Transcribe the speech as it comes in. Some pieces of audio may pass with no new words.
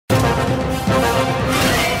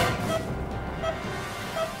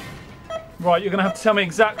Right, you're going to have to tell me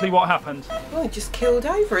exactly what happened. Oh, he just killed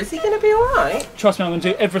over. Is he going to be all right? Trust me, I'm going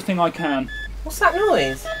to do everything I can. What's that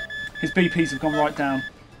noise? His BPs have gone right down.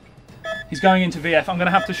 He's going into VF. I'm going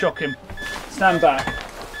to have to shock him. Stand back.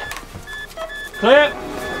 Clear.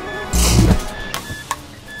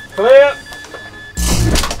 Clear.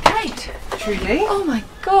 Kate! Trudy? Oh my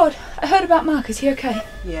God! I heard about Mark. Is he okay?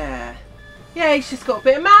 Yeah. Yeah, he's just got a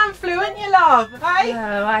bit of man flu, ain't you, love? Hey?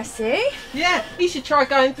 Oh, I see. Yeah, he should try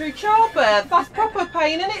going through childbirth. That's proper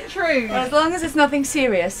pain, isn't it, Trude? Well, as long as it's nothing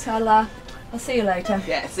serious, I'll see you later.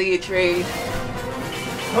 Yeah, see you, Trude.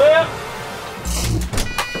 Clear.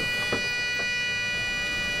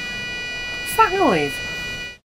 What's that noise?